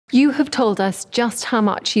You have told us just how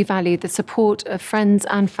much you value the support of friends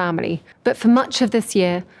and family, but for much of this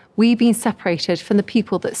year, we've been separated from the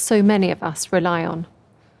people that so many of us rely on.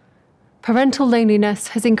 Parental loneliness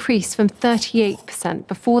has increased from 38%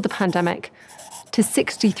 before the pandemic to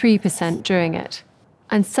 63% during it.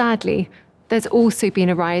 And sadly, there's also been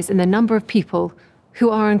a rise in the number of people who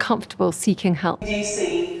are uncomfortable seeking help. We do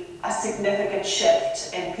see a significant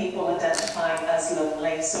shift in people identifying as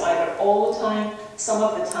lonely, so either all the time, some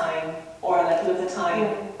of the time, or a little of the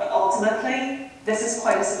time. But ultimately, this is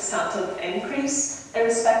quite a substantive increase,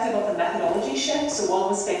 irrespective of the methodology shift. So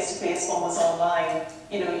one was face-to-face, one was online.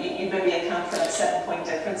 You maybe account for like a 7-point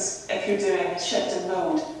difference. If you're doing a shift in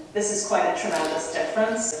mode, this is quite a tremendous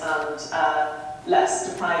difference, and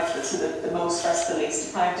less deprived, so the most versus the least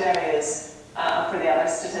deprived areas. For the other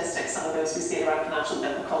statistics, some of those we see around financial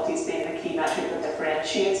difficulties being the key metric that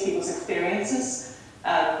differentiates people's experiences.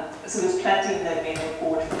 So there's plenty in the main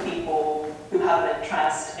report for people who have an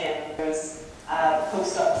interest in those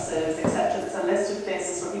post offices, etc. There's a list of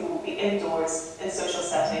places where people will be indoors in social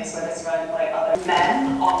settings where they're surrounded by other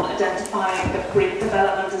men, on identifying that great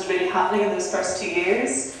development is really happening in those first 2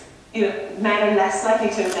 years. Men are less likely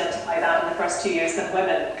to identify that in the first 2 years than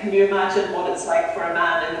women. Can you imagine what it's like for a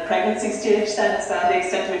man in the pregnancy stage then? Is that the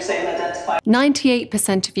extent to which they will identify?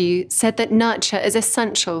 98% of you said that nurture is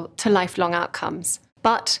essential to lifelong outcomes.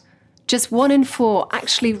 But just 1 in 4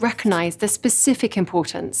 actually recognise the specific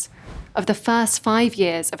importance of the first 5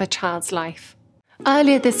 years of a child's life.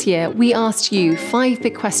 Earlier this year, we asked you 5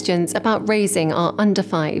 big questions about raising our under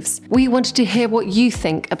 5s. We wanted to hear what you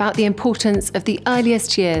think about the importance of the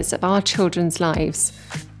earliest years of our children's lives.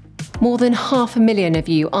 More than 500,000 of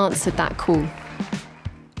you answered that call.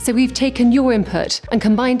 So we've taken your input and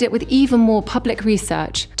combined it with even more public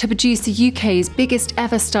research to produce the UK's biggest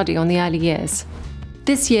ever study on the early years.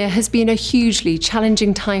 This year has been a hugely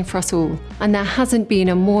challenging time for us all, and there hasn't been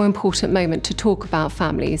a more important moment to talk about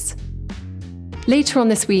families. Later on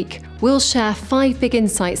this week, we'll share 5 big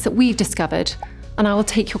insights that we've discovered, and I will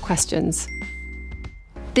take your questions.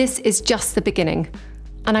 This is just the beginning,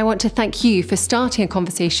 and I want to thank you for starting a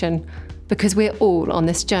conversation, because we're all on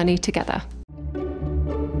this journey together.